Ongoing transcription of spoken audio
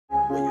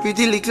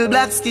Pretty little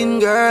black skin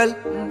girl.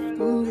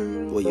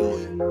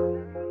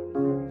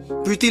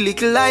 Pretty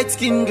little light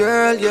skin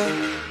girl, yeah.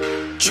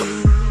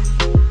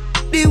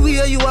 The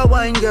way you a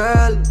wine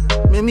girl,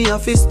 make me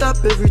have to stop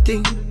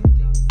everything.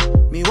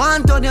 Me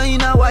want turn you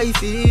in a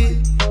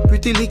wifey.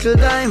 Pretty little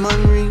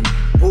diamond ring.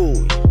 Oh,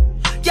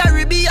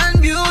 Caribbean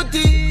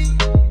beauty,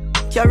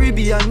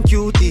 Caribbean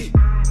cutie.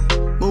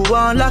 Move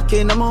on lock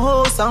in my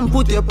house and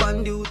put you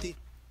on duty.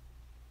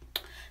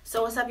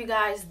 So what's up, you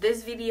guys?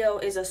 This video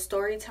is a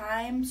story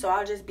time, so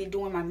I'll just be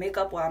doing my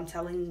makeup while I'm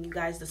telling you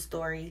guys the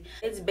story.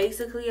 It's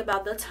basically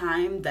about the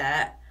time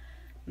that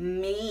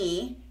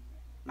me,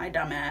 my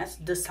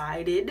dumbass,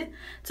 decided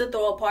to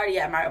throw a party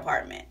at my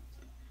apartment.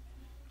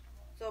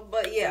 So,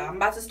 but yeah, I'm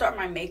about to start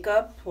my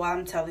makeup while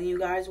I'm telling you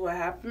guys what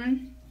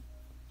happened.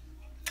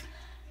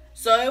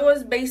 So it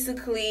was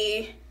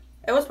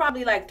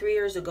probably like 3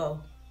 years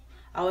ago.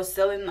 I was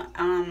still in the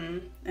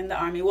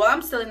army. Well,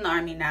 I'm still in the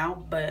army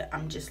now, but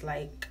I'm just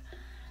like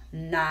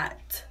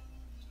not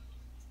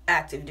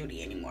active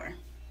duty anymore.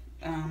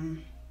 I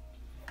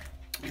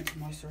need to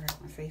moisturize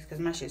my face because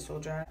my shit's so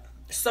dry.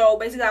 So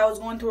basically, I was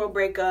going through a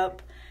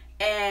breakup,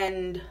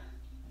 and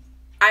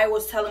I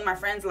was telling my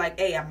friends like,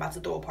 "Hey, I'm about to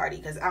throw a party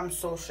because I'm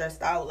so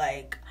stressed out,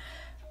 like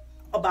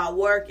about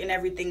work and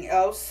everything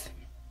else.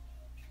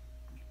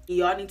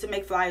 Y'all need to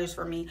make flyers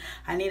for me.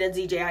 I need a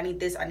DJ. I need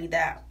this. I need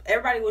that."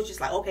 Everybody was just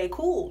like, "Okay,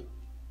 cool."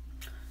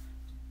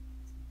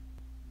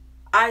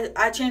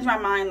 I changed my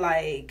mind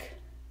like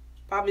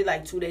probably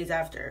like 2 days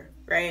after,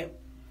 right?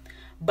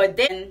 But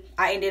then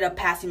I ended up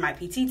passing my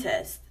PT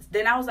test.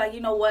 Then I was like,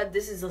 you know what?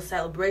 This is a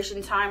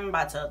celebration time. I'm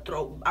about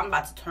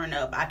to turn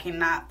up. I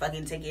cannot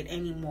fucking take it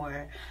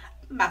anymore.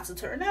 I'm about to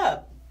turn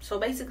up. So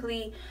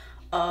basically,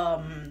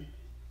 I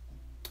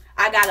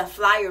got a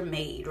flyer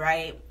made,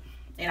 right?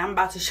 And I'm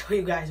about to show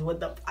you guys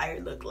what the flyer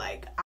looked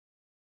like.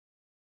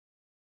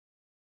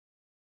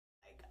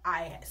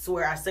 I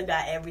swear I still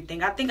got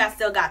everything. I think I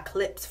still got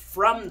clips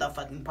from the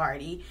fucking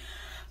party.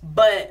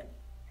 But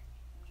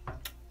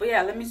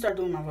yeah, let me start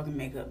doing my fucking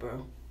makeup,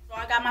 bro. So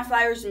I got my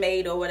flyers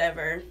made or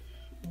whatever.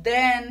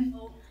 Then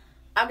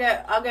I'll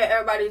get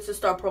everybody to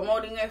start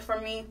promoting it for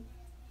me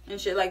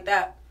and shit like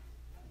that.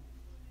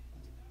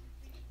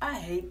 I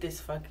hate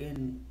this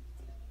fucking,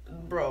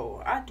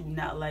 bro, I do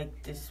not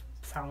like this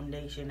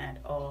foundation at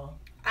all.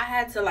 I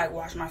had to like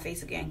wash my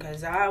face again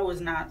because I was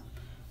not,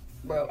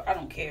 bro, I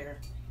don't care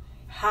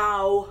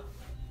how.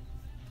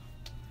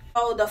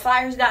 Oh, the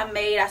flyers got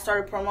made. I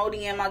started promoting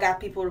them. I got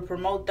people to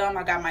promote them.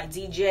 I got my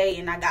DJ,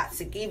 and I got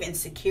even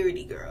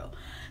security girl.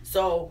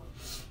 So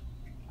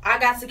I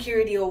got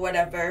security or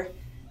whatever.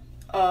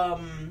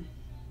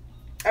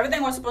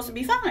 Everything was supposed to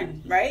be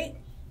fine, right?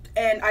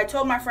 And I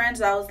told my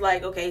friends, I was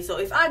like, okay, so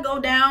if I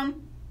go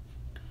down,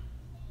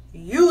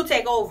 you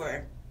take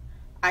over.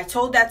 I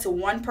told that to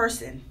one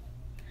person,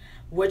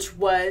 which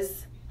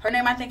was her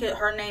name. I think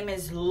her name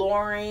is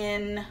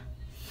Lauren,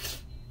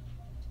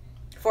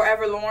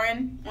 Forever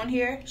Lauren on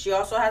here. She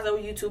also has a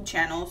YouTube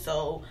channel,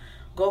 so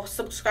go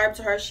subscribe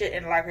to her shit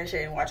and like her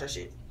shit and watch her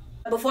shit.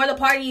 Before the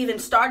party even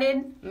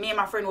started, me and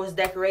my friend was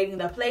decorating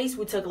the place.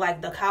 We took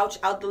like the couch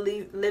out the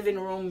living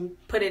room,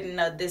 put it in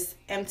this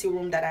empty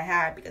room that I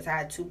had because I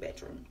had 2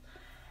 bedrooms.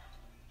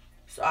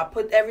 So I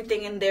put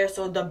everything in there.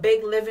 So the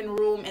big living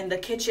room and the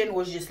kitchen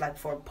was just like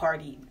for a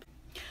party.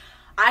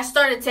 I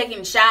started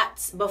taking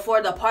shots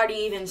before the party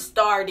even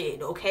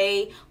started,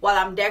 okay? While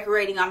I'm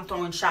decorating, I'm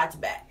throwing shots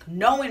back.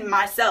 Knowing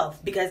myself,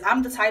 because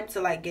I'm the type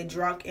to like get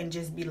drunk and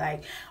just be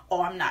like,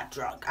 oh, I'm not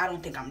drunk. I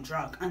don't think I'm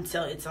drunk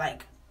until it's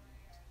like,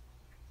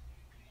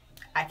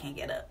 I can't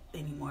get up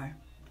anymore.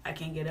 I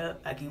can't get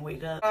up. I can't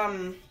wake up.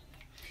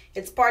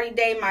 It's party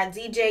day. My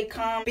DJ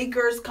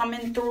speakers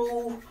coming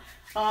through.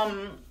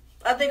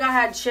 I think I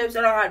had chips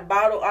and I had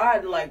bottles. I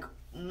had like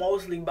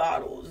mostly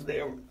bottles.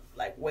 They were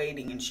like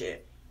waiting and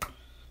shit.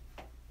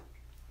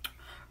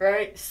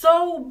 Right?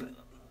 So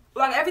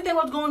like everything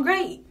was going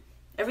great.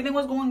 Everything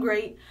was going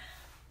great.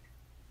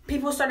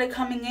 People started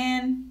coming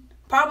in.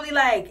 Probably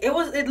like it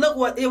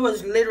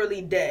was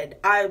literally dead.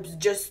 I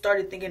just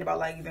started thinking about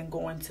like even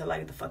going to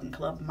like the fucking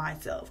club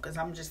myself. Cause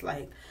I'm just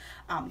like,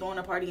 I'm throwing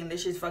a party and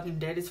this shit's fucking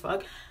dead as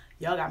fuck.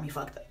 Y'all got me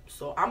fucked up.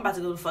 So I'm about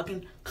to go to the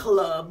fucking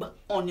club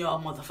on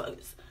y'all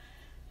motherfuckers.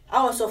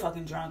 I was so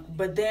fucking drunk.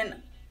 But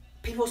then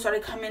people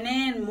started coming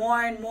in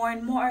more and more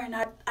and more. And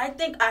I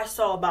think I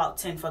saw about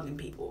 10 fucking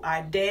people.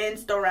 I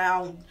danced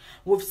around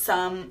with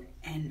some.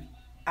 And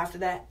after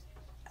that,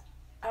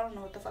 I don't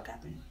know what the fuck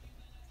happened.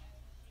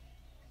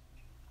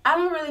 I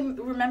don't really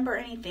remember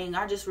anything.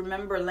 I just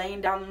remember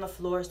laying down on the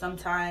floor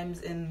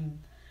sometimes. And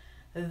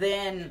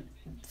then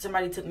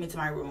somebody took me to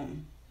my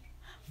room.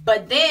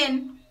 But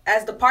then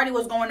as the party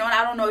was going on,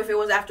 I don't know if it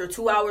was after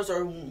 2 hours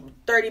or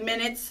 30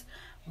 minutes,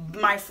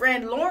 my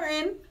friend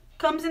Lauren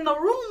comes in the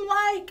room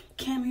like,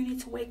 Cam, you need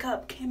to wake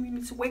up. Cam, you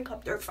need to wake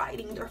up. They're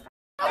fighting. They're fighting.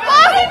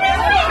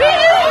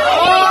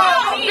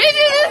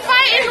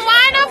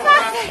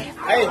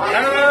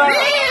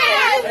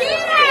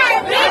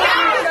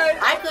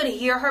 I could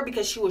hear her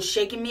because she was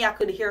shaking me. I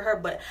could hear her,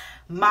 but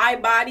my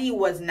body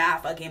was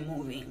not fucking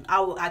moving.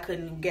 I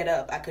couldn't get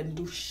up. I couldn't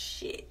do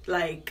shit.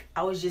 Like,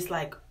 I was just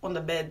like on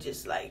the bed,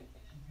 just like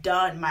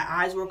done. My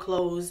eyes were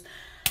closed.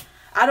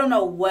 I don't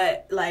know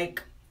what,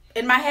 like,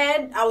 in my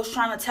head, I was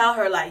trying to tell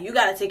her, like, you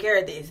gotta take care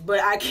of this, but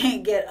I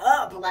can't get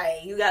up.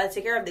 Like, you gotta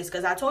take care of this,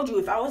 because I told you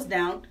if I was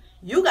down,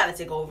 you gotta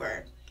take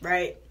over,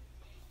 right?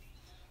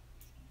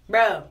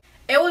 Bro,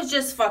 it was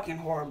just fucking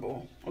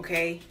horrible,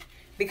 okay?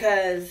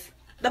 Because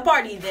the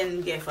party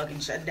didn't get fucking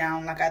shut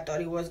down like I thought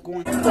it was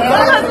going to.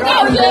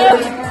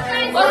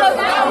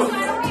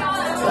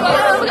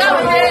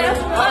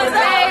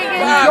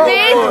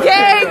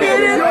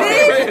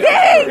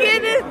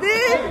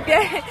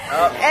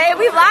 Hey,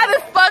 we live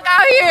as fuck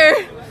out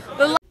here.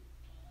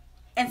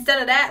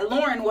 Instead of that,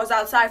 Lauren was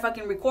outside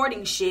fucking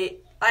recording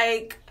shit.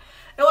 Like,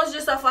 it was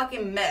just a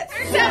fucking mess.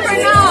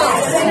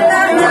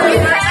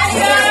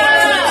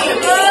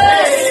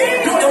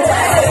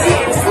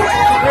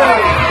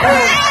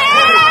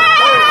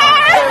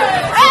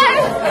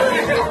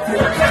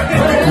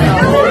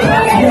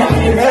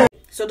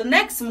 So the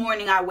next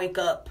morning I wake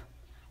up.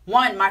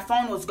 One, my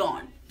phone was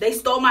gone. They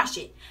stole my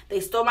shit. They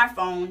stole my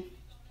phone.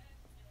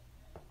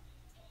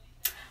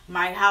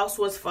 My house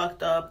was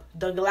fucked up.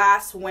 The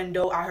glass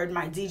window, I heard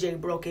my DJ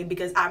broke it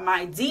because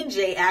my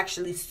DJ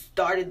actually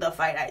started the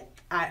fight,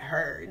 I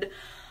heard.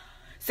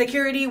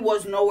 Security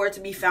was nowhere to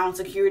be found.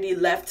 Security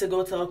left to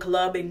go to a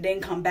club and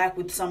then come back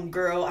with some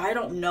girl. I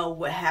don't know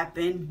what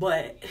happened,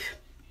 but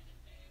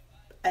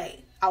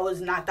hey, I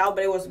was knocked out,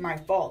 but it was my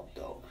fault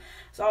though.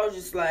 So I was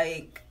just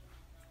like,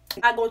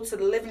 I go to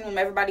the living room.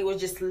 Everybody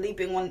was just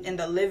sleeping in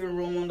the living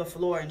room on the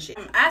floor and shit.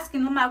 I'm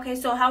asking them, okay,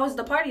 so how was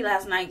the party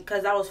last night?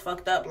 Because I was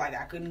fucked up. Like,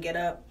 I couldn't get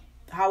up.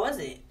 How was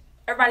it?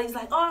 Everybody's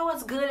like, oh, it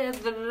was good.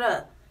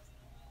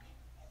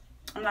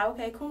 I'm like,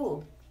 okay,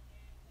 cool.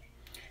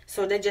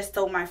 So they just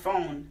stole my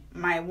phone.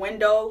 My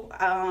window,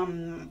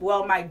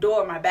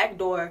 my back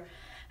door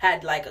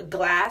had like a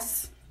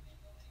glass.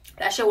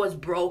 That shit was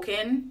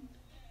broken.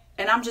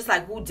 And I'm just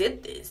like, who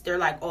did this? They're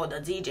like, oh,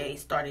 the DJ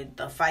started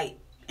the fight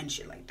and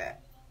shit like that.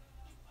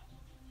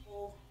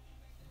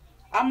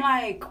 I'm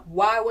like,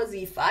 why was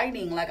he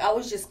fighting? Like, I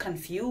was just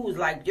confused.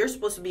 Like, you're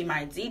supposed to be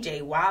my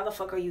DJ. Why the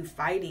fuck are you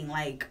fighting?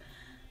 Like,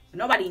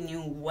 nobody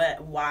knew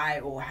why,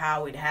 or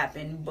how it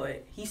happened.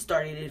 But he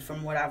started it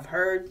from what I've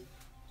heard.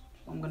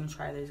 I'm going to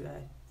try this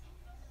guy.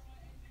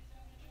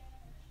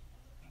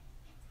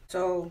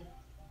 So,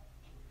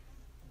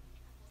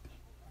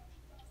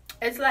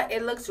 it's like,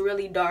 it looks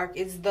really dark.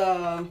 It's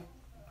the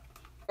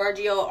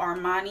Giorgio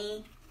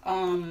Armani,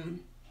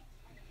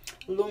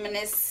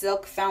 Luminous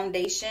Silk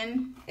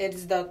Foundation.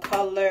 It's the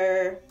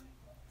color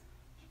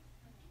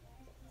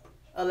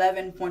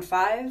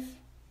 11.5.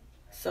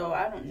 So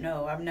I don't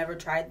know. I've never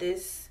tried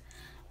this.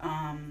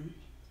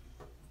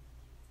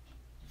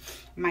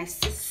 My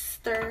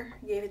sister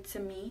gave it to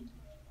me.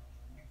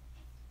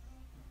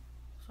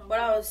 So what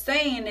I was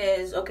saying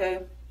is, okay,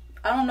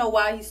 I don't know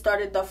why he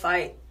started the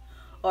fight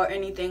or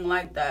anything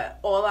like that.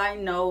 All I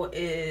know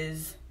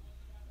is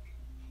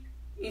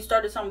he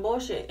started some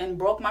bullshit and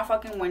broke my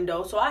fucking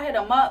window. So I hit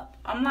him up.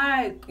 I'm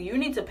like, you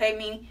need to pay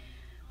me.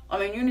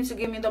 You need to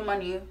give me the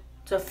money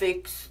to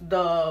fix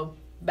the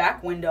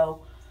back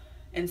window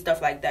and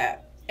stuff like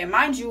that. And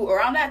mind you,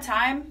 around that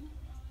time,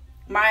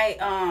 my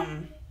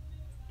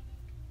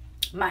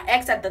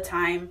ex at the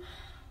time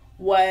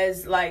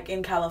was like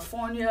in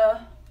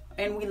California,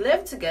 and we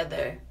lived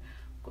together.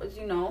 Cause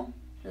you know,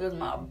 he was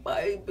my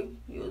baby.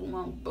 He was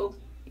my boo.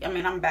 I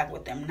mean, I'm back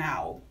with them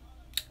now.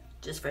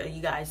 Just for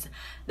you guys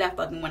that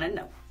fucking want to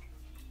know.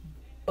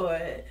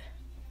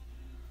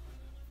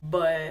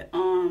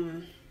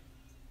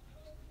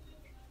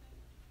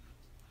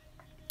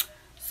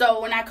 So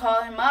when I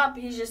call him up,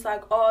 he's just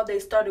like, oh, they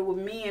started with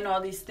me and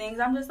all these things.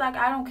 I'm just like,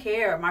 I don't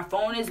care. My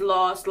phone is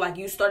lost. Like,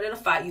 you started a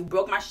fight. You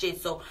broke my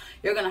shit. So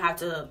you're going to have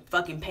to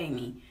fucking pay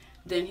me.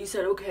 Then he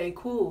said, okay,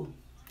 cool.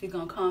 He's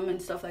going to come and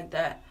stuff like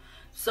that.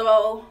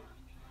 So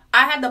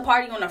I had the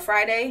party on a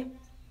Friday.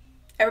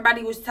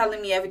 Everybody was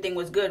telling me everything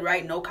was good,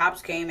 right? No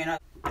cops came, and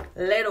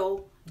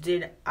little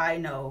did I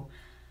know.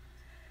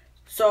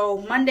 So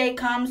Monday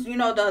comes, you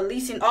know, the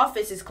leasing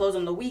office is closed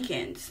on the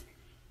weekends.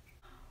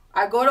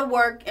 I go to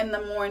work in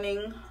the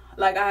morning.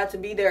 Like, I had to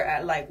be there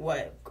at, like,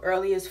 what?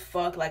 Early as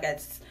fuck, like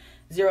at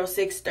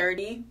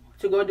 06:30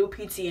 to go do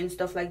PT and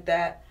stuff like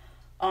that.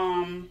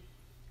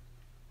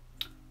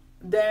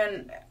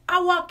 Then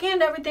I walk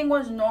in, everything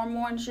was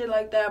normal and shit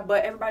like that.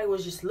 But everybody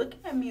was just looking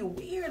at me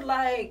weird,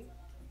 like,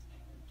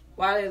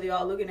 why are they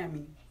all looking at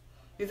me?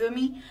 You feel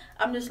me?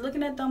 I'm just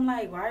looking at them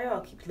like, why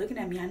y'all keep looking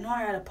at me? I know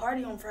I had a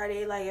party on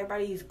Friday. Like,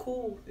 everybody's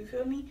cool. You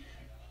feel me?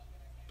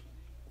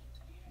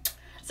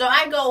 So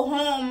I go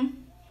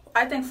home,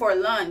 I think for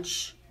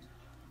lunch.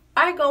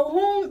 I go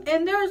home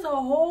and there's a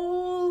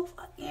whole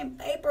fucking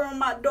paper on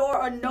my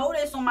door, a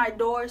notice on my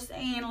door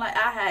saying like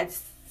I had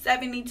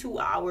 72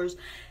 hours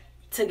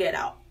to get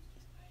out.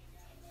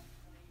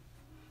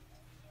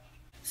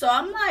 So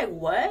I'm like,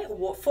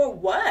 what? For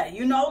what?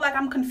 You know, like,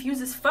 I'm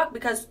confused as fuck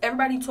because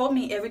everybody told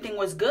me everything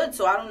was good.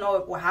 So I don't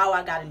know how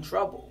I got in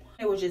trouble.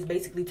 It was just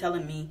basically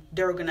telling me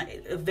they're going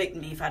to evict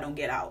me if I don't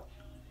get out.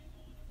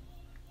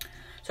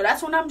 So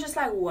that's when I'm just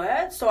like,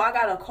 what? So I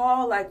got a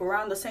call like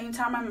around the same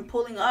time I'm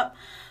pulling up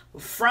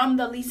from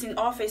the leasing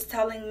office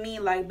telling me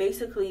like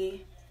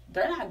basically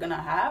they're not going to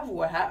have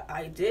what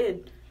I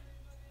did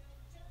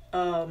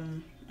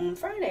on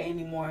Friday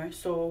anymore.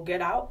 So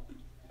get out.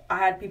 I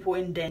had people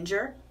in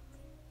danger.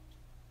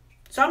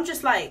 So I'm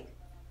just like,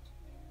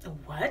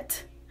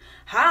 what?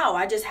 How?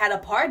 I just had a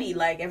party,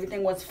 like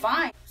everything was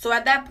fine. So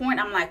at that point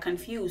I'm like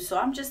confused. So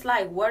I'm just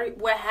like,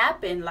 what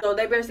happened? So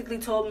they basically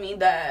told me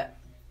that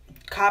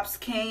cops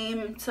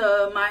came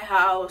to my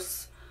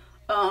house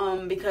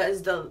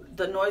because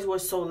the noise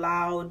was so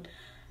loud.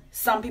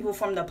 Some people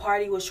from the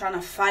party was trying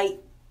to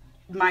fight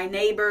my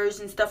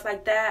neighbors and stuff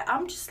like that.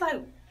 I'm just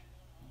like,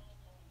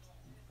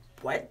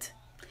 what?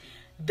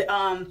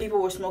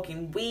 People were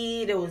smoking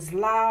weed. It was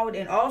loud.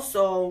 And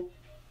also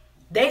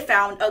they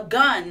found a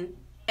gun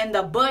in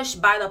the bush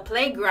by the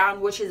playground,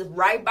 which is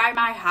right by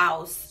my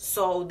house.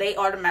 So they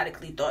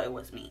automatically thought it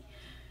was me,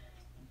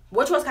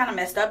 which was kind of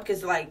messed up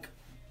because, like,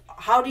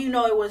 how do you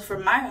know it was for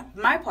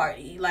my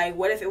party? Like,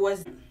 what if it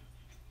wasn't?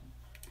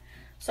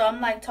 So I'm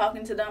like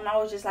talking to them. I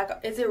was just like,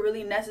 is it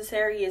really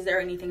necessary? Is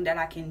there anything that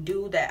I can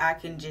do that I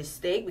can just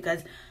stay?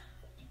 Because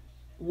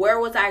where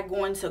was I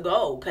going to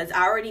go? Because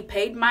I already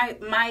paid my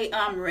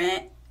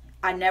rent.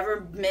 I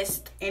never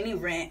missed any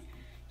rent.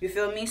 You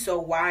feel me? So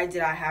why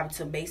did I have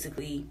to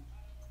basically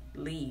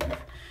leave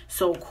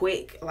so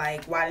quick?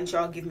 Like, why didn't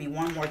y'all give me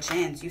one more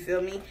chance? You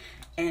feel me?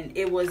 And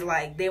it was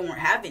like they weren't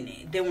having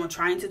it. They weren't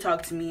trying to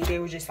talk to me. They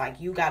were just like,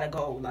 you gotta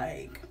go,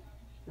 like,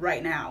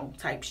 right now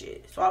type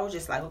shit. So I was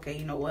just like, okay,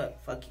 you know what?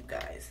 Fuck you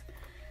guys.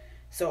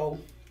 So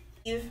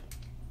they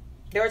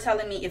were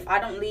telling me if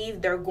I don't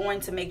leave, they're going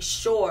to make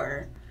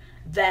sure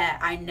that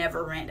I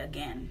never rent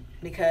again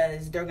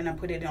because they're gonna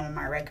put it on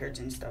my records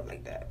and stuff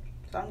like that.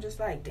 So I'm just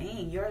like,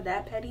 dang, you're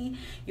that petty?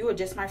 You were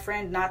just my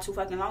friend not too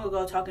fucking long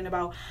ago talking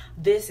about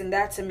this and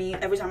that to me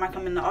every time I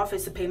come in the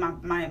office to pay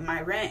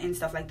my rent and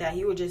stuff like that.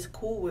 You were just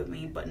cool with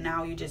me, but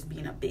now you're just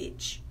being a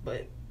bitch.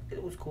 But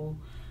it was cool.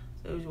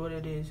 It was what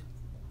it is.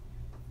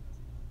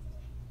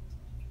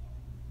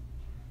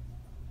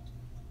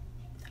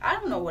 I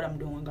don't know what I'm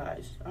doing,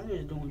 guys. I'm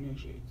just doing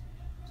this shit.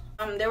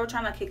 They were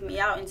trying to kick me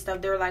out and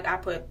stuff. They were like, I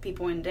put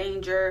people in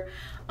danger.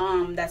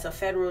 That's a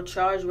federal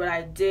charge, what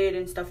I did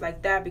and stuff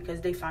like that,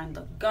 because they found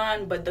the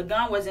gun. But the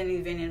gun wasn't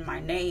even in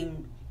my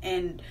name.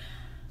 And,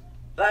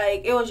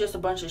 like, it was just a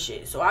bunch of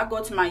shit. So I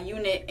go to my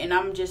unit and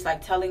I'm just,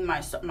 like, telling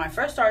my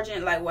first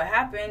sergeant, like, what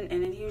happened.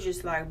 And then he was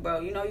just like, bro,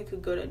 you know, you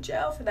could go to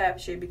jail for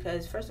that shit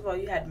because, first of all,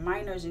 you had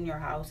minors in your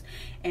house.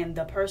 And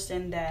the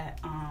person that,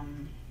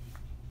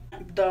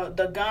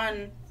 the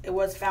gun, it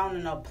was found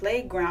in a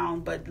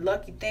playground, but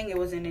lucky thing it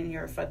wasn't in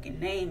your fucking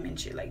name and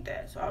shit like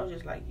that. So I was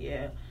just like,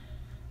 yeah,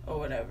 or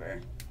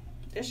whatever.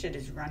 This shit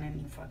is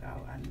running the fuck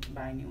out. I need to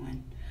buy a new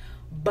one.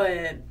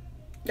 But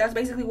that's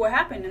basically what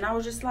happened. And I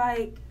was just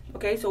like,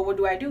 okay, so what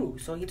do I do?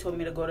 So he told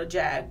me to go to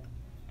JAG.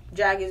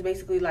 JAG is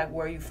basically like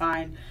where you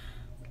find,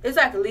 it's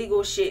like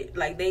legal shit.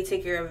 Like they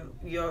take care of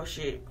your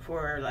shit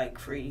for like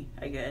free,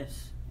 I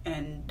guess.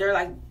 And they're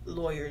like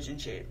lawyers and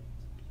shit.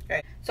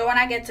 Okay. So when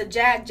I get to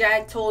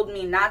JAG told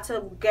me not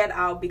to get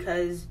out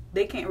because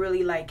they can't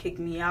really like kick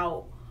me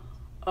out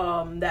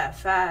that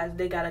fast.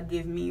 They gotta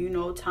give me, you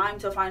know, time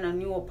to find a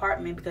new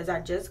apartment because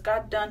I just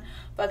got done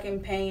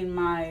fucking paying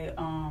my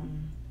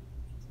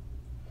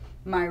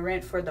my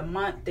rent for the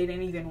month. They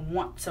didn't even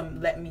want to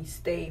let me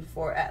stay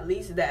for at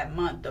least that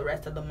month, the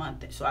rest of the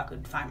month, so I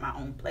could find my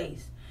own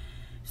place.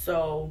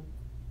 So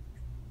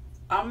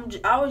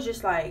I was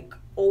just like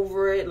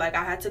over it. Like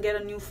I had to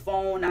get a new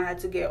phone. I had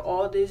to get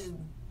all this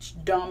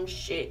dumb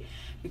shit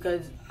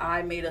because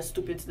I made a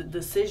stupid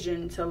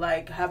decision to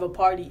like have a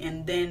party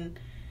and then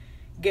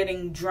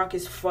getting drunk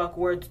as fuck,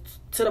 where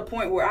to the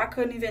point where I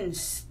couldn't even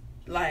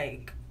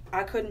like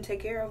I couldn't take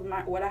care of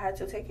what I had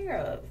to take care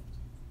of.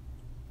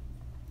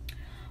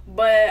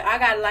 But I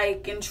got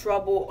like in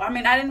trouble. I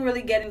mean, I didn't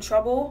really get in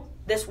trouble.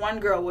 This one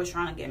girl was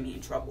trying to get me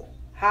in trouble.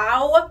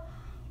 How?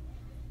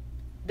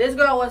 This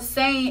girl was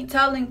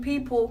telling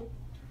people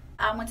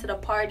I went to the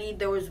party,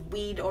 there was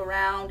weed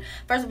around.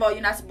 First of all,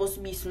 you're not supposed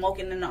to be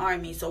smoking in the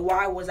army, so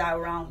why was I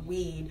around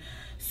weed?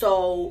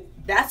 So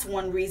that's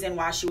one reason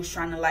why she was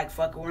trying to like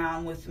fuck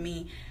around with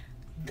me.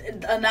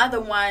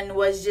 Another one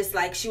was just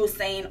like she was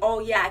saying, oh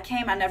yeah, I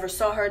came, I never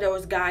saw her, there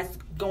was guys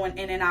going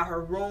in and out her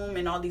room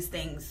and all these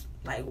things.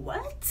 Like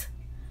what?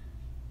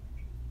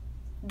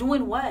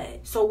 Doing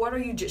what? So what are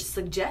you just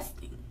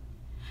suggesting?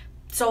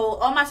 So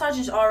all my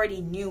sergeants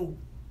already knew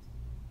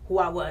who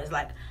I was.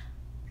 Like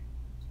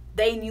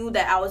they knew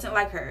that I wasn't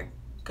like her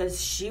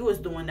because she was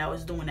doing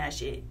that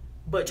shit,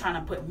 but trying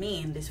to put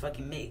me in this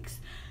fucking mix.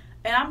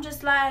 And I'm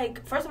just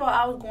like, first of all,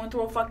 I was going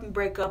through a fucking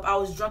breakup. I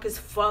was drunk as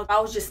fuck. I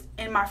was just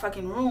in my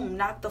fucking room,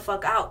 knocked the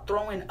fuck out,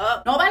 throwing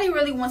up. Nobody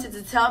really wanted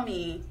to tell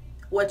me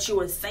what she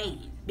was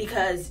saying.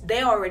 because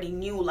they already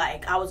knew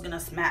like I was gonna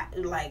smack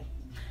like.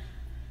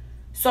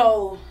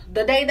 So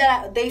the day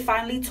that they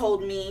finally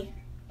told me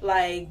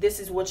like this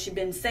is what she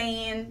been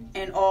saying,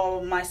 and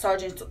all my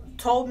sergeants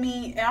told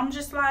me, and I'm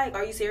just like,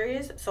 are you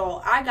serious?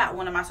 So I got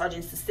one of my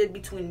sergeants to sit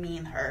between me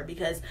and her,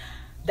 because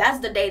that's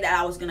the day that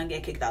I was gonna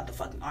get kicked out the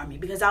fucking army,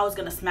 because I was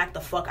gonna smack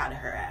the fuck out of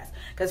her ass.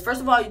 Because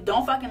first of all, you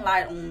don't fucking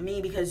lie on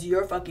me, because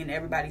you're fucking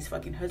everybody's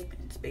fucking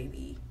husbands,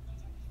 baby.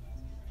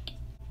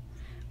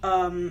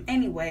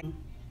 Anyway,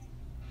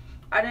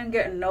 I didn't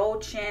get no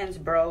chance,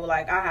 bro.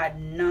 Like, I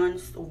had none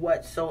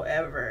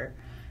whatsoever.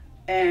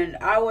 And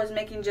I was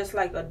making just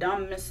like a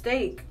dumb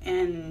mistake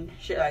and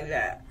shit like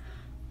that.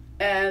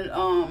 And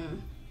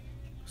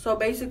so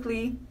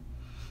basically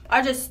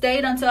I just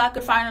stayed until I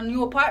could find a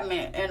new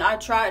apartment, and I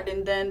tried,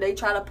 and then they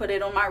tried to put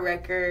it on my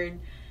record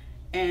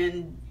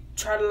and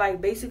try to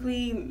like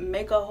basically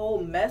make a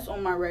whole mess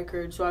on my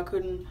record, so I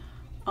couldn't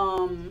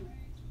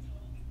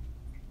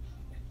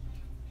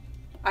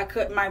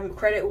my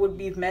credit would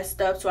be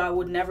messed up, so I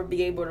would never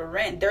be able to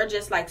rent. They're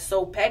just like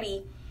so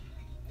petty.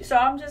 So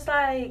I'm just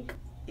like,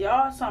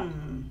 y'all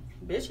some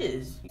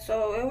bitches.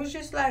 So it was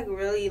just like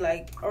really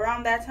like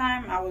around that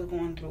time I was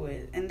going through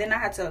it, and then I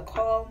had to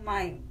call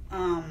my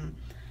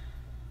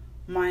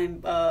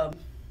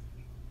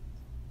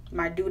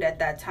my dude at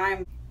that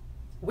time.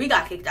 We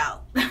got kicked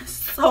out.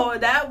 So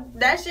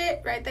that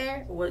shit right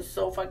there was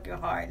so fucking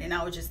hard, and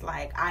I was just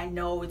like, I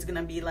know it's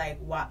gonna be like,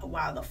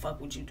 why the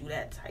fuck would you do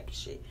that type of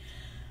shit?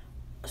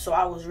 So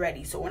I was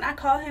ready. So when I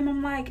called him,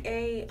 I'm like,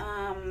 hey,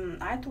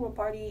 I threw a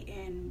party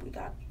and we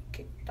got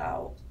kicked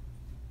out.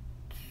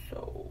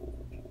 So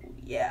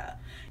yeah,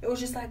 it was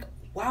just like,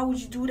 why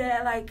would you do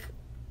that? Like,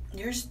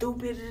 you're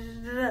stupid.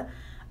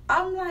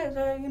 I'm like,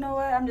 you know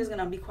what? I'm just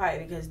gonna be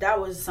quiet, because that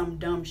was some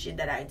dumb shit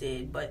that I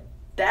did. But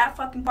that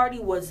fucking party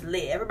was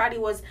lit. Everybody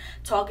was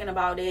talking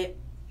about it.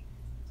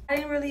 I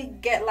didn't really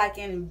get like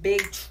in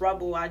big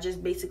trouble. I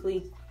just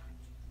basically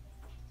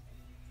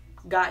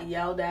got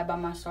yelled at by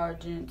my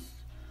sergeants.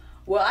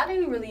 Well, I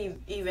didn't really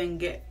even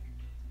get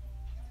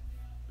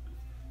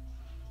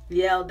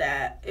yelled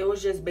at. It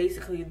was just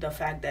basically the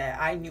fact that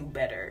I knew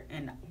better,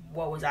 and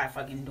what was I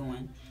fucking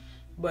doing?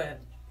 But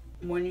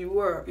when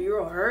you're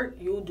hurt,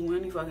 you'll do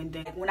any fucking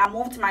thing. When I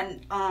moved to my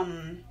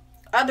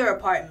other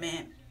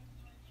apartment,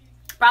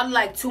 probably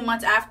like 2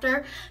 months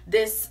after,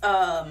 this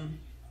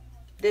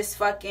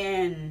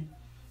fucking,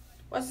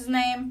 what's his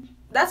name?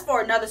 That's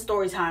for another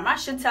story time. I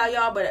should tell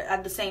y'all, but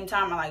at the same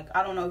time,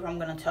 I don't know if I'm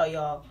gonna tell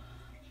y'all.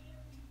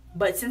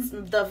 But since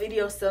the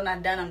video's still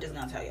not done, I'm just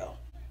gonna tell y'all.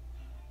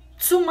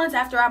 2 months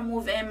after I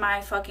moved in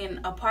my fucking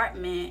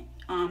apartment,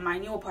 my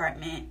new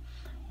apartment,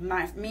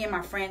 me and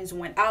my friends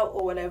went out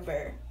or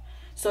whatever.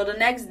 So the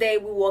next day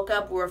we woke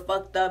up, we were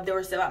fucked up. They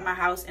were still at my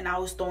house, and I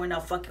was throwing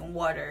up fucking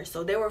water.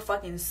 So they were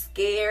fucking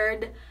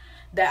scared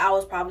that I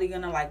was probably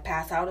gonna like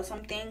pass out or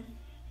something.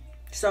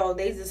 So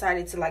they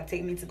decided to like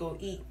take me to go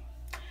eat.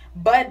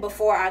 But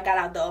before I got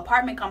out the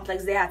apartment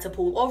complex, they had to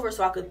pull over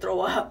so I could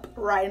throw up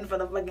right in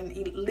front of the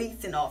fucking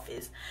leasing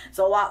office.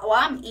 So while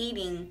I'm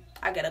eating,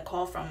 I get a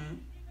call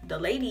from the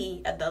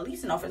lady at the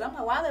leasing office. I'm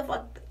like,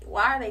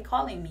 why are they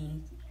calling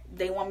me?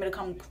 They want me to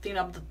come clean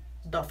up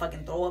the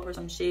fucking throw up or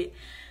some shit.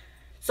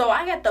 So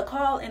I get the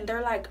call, and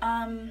they're like,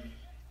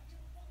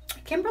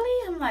 Kimberly?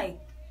 I'm like,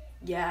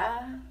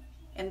 yeah.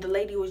 And the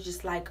lady was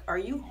just like, are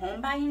you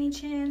home by any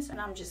chance? And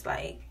I'm just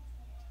like,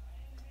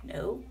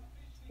 no.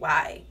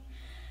 Why?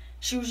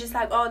 She was just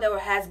like, oh, there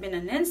has been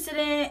an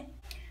incident.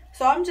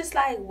 So I'm just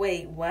like,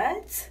 wait,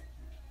 what?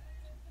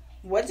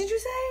 What did you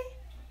say?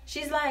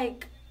 She's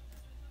like,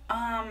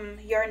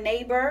 your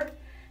neighbor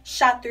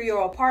shot through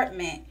your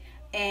apartment,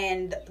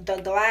 and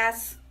the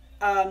glass,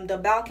 the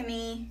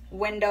balcony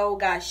window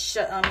got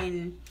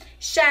shattered.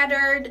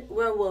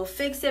 We'll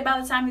fix it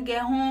by the time you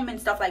get home and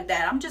stuff like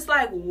that. I'm just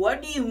like,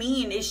 what do you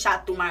mean it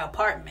shot through my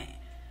apartment?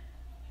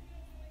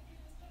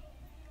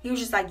 He was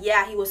just like,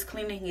 yeah, he was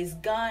cleaning his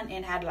gun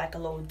and had like a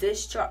little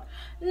discharge.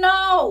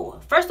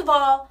 No, first of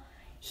all,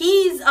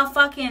 he's a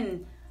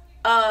fucking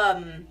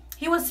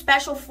he was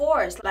special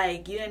force.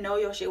 Like, you didn't know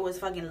your shit was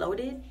fucking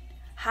loaded?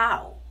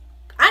 How?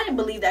 I didn't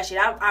believe that shit.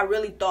 I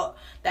really thought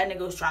that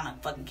nigga was trying to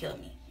fucking kill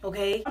me.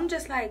 Okay? I'm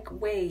just like,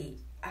 wait,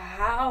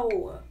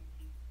 how?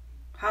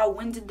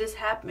 When did this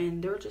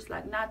happen? They were just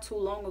like, not too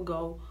long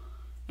ago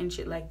and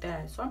shit like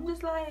that. So I'm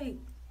just like,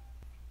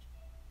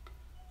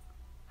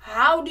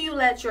 how do you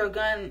let your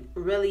gun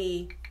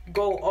really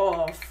go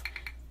off?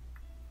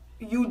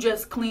 You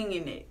just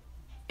cleaning it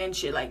and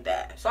shit like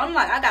that. So I'm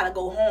like, I gotta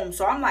go home.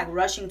 So I'm like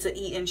rushing to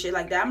eat and shit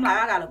like that. I'm like,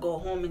 I gotta go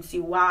home and see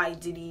why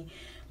did he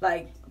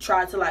like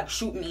try to like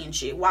shoot me and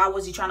shit. Why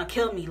was he trying to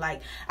kill me?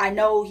 Like, I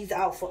know he's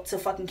out to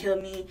fucking kill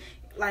me.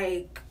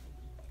 Like,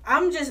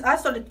 I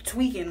started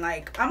tweaking.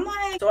 Like, I'm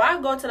like, so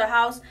I go to the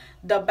house,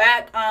 the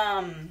back,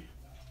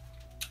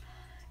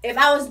 if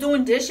I was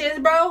doing dishes,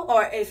 bro,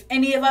 or if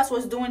any of us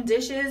was doing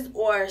dishes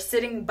or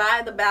sitting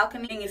by the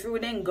balcony, if we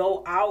didn't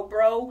go out,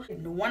 bro,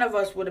 one of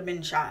us would have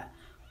been shot.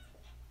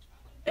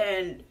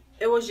 And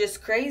it was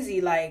just crazy.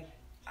 Like,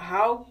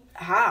 how?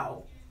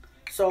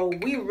 So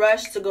we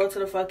rushed to go to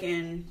the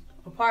fucking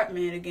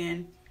apartment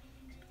again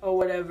or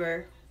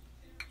whatever.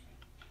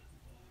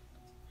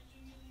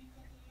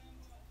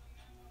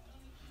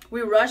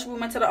 We rushed, we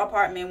went to the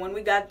apartment. When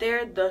we got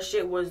there, the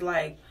shit was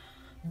like,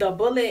 the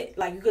bullet,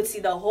 like you could see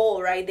the hole,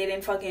 right? They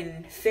didn't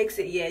fucking fix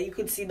it yet. You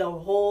could see the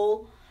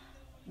hole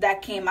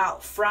that came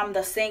out from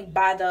the sink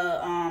by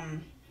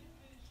the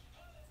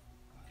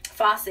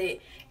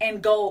faucet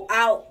and go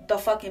out the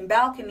fucking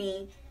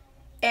balcony.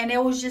 And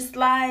it was just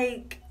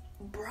like,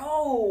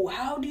 bro,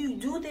 how do you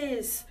do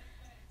this?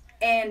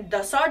 And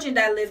the sergeant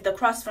that lived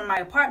across from my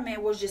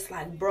apartment was just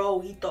like,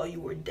 bro, he thought you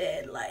were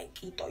dead. Like,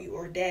 he thought you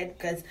were dead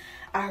because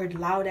I heard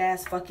loud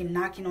ass fucking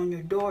knocking on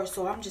your door.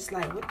 So I'm just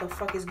like, what the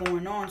fuck is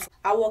going on? So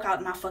I walk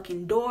out my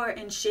fucking door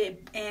and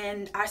shit,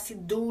 and I see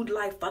dude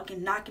like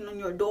fucking knocking on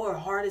your door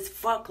hard as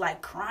fuck,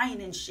 like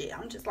crying and shit.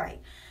 I'm just like,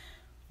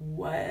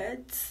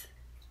 what?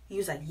 He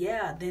was like,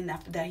 yeah. Then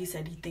after that, he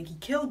said he think he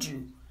killed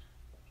you.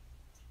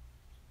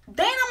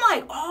 Then I'm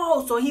like,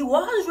 oh, so he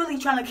was really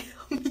trying to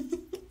kill me.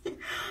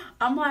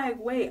 I'm like,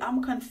 wait,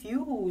 I'm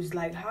confused.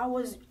 Like, how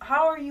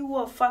are you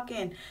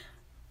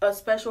a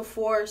special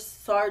force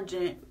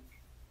sergeant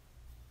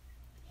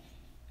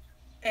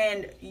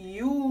and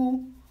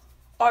you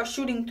are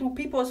shooting through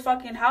people's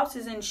fucking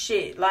houses and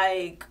shit?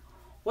 Like,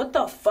 what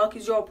the fuck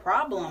is your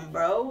problem,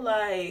 bro?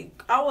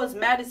 Like, I was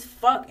mad as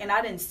fuck, and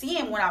I didn't see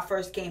him when I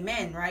first came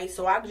in, right?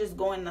 So I just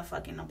go in the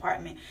fucking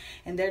apartment,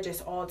 and they're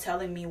just all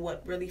telling me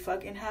what really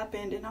fucking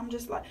happened, and I'm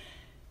just like,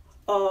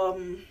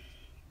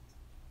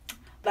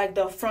 like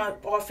the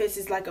front office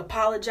is like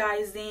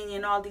apologizing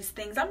and all these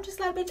things. I'm just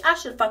like, bitch, I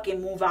should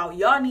fucking move out.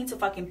 Y'all need to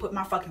fucking put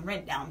my fucking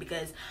rent down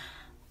because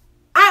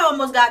I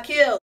almost got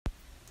killed.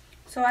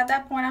 So at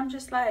that point, I'm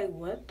just like,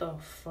 what the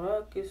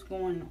fuck is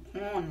going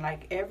on?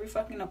 Like, every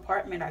fucking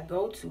apartment I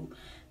go to,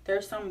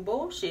 there's some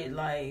bullshit.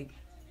 Like,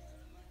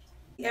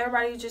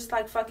 everybody's just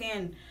like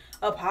fucking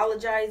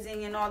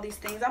apologizing and all these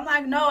things. I'm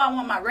like, no, I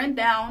want my rent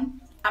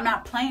down. I'm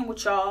not playing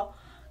with y'all.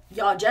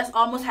 Y'all just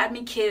almost had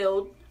me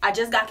killed. I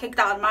just got kicked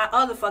out of my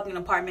other fucking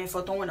apartment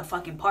for throwing a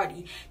fucking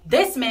party.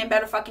 This man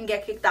better fucking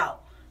get kicked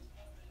out.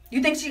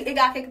 You think he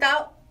got kicked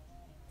out?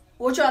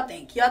 What y'all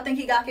think? Y'all think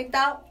he got kicked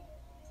out?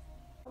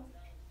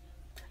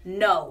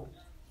 No,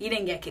 he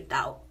didn't get kicked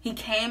out. He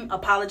came,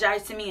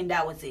 apologized to me, and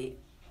that was it.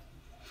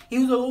 He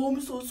was like, oh, I'm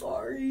so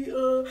sorry.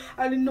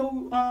 I didn't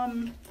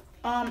know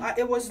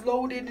it was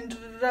loaded and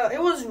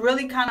It was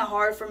really kind of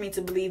hard for me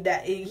to believe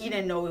that he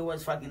didn't know it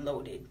was fucking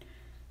loaded.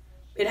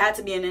 It had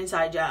to be an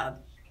inside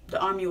job. The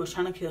army was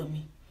trying to kill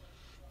me.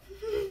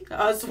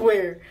 I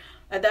swear.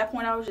 At that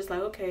point, I was just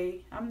like,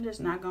 okay, I'm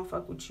just not gonna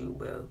fuck with you,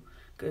 bro.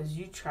 Because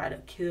you try to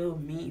kill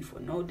me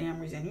for no damn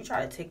reason. You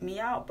try to take me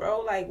out,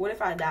 bro. Like, what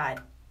if I died?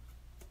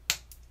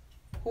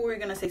 Who are you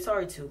gonna say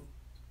sorry to?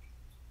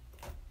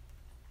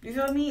 You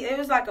feel me? It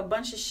was like a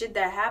bunch of shit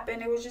that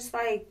happened. It was just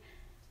like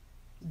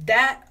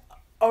that.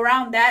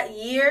 Around that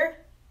year,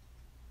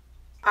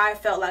 I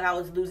felt like I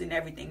was losing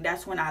everything.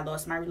 That's when I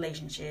lost my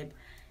relationship.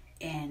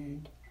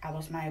 And I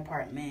lost my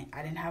apartment.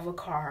 I didn't have a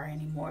car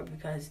anymore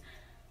because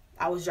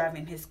I was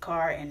driving his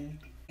car and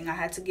I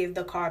had to give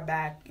the car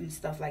back and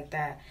stuff like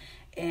that.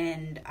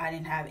 And I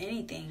didn't have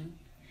anything.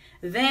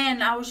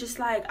 Then I was just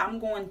like, I'm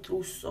going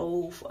through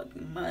so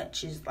fucking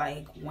much. It's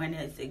like, when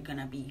is it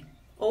gonna be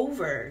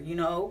over, you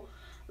know?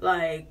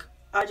 Like,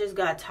 I just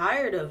got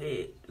tired of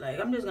it. Like,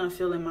 I'm just gonna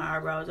fill in my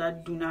eyebrows. I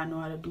do not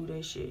know how to do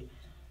that shit.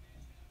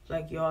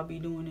 Like, y'all be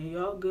doing it.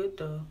 Y'all good,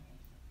 though.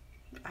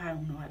 I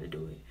don't know how to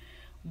do it.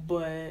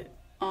 But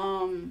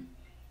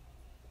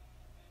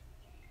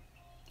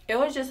it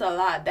was just a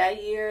lot.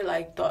 That year,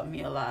 like, taught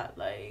me a lot.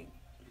 Like,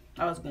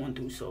 I was going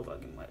through so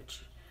fucking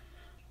much.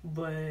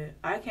 But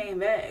I came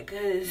back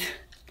because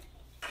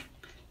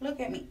look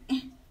at me.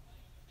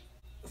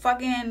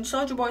 Fucking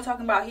Soulja Boy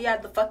talking about he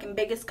had the fucking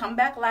biggest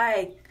comeback.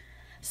 Like,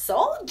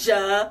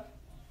 Soulja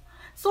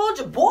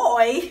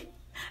Boy?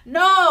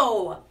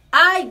 No,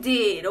 I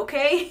did,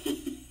 okay?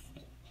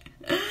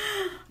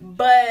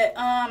 But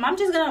I'm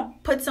just gonna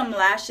put some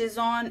lashes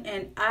on,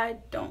 and I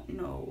don't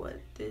know what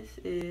this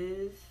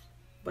is,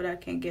 but I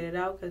can't get it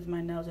out because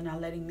my nails are not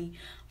letting me.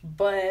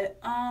 But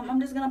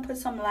I'm just gonna put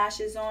some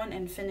lashes on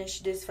and finish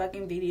this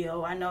fucking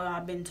video. I know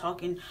I've been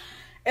talking.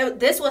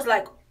 This was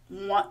like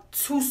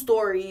 2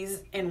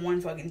 stories in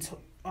one fucking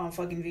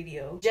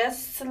video.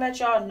 Just to let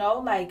y'all know,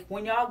 like,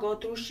 when y'all go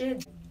through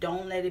shit,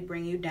 don't let it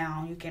bring you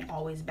down. You can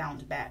always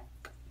bounce back,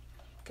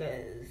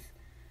 because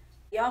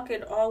y'all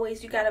could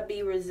always, you gotta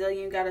be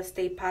resilient, you gotta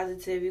stay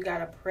positive, you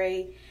gotta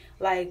pray.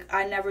 Like,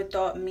 I never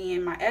thought me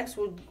and my ex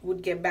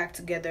would get back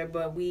together,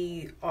 but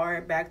we are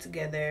back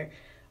together.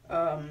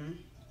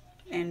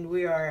 And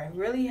we are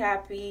really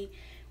happy.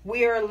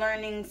 We are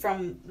learning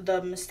from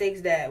the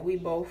mistakes that we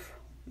both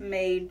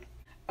made.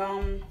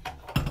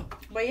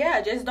 But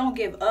yeah, just don't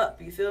give up,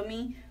 you feel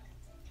me?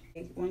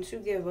 Once you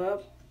give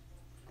up,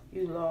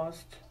 you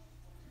lost.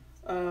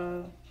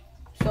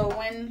 So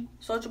when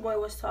Soulja Boy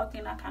was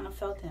talking, I kind of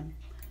felt him.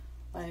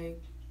 Like,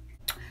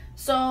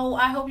 so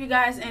I hope you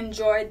guys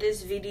enjoyed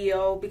this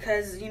video,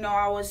 because, you know,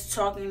 I was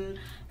talking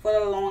for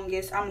the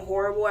longest. I'm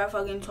horrible at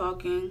fucking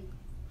talking.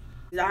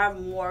 I have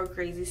more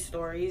crazy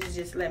stories.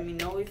 Just let me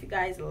know if you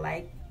guys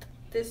liked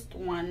this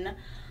one.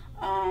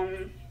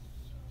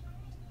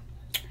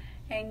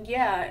 And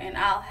yeah, and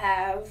I'll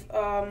have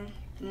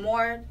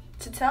more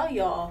to tell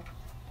y'all.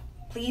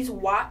 Please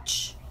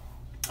watch,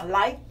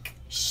 like,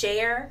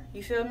 share,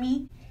 you feel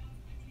me?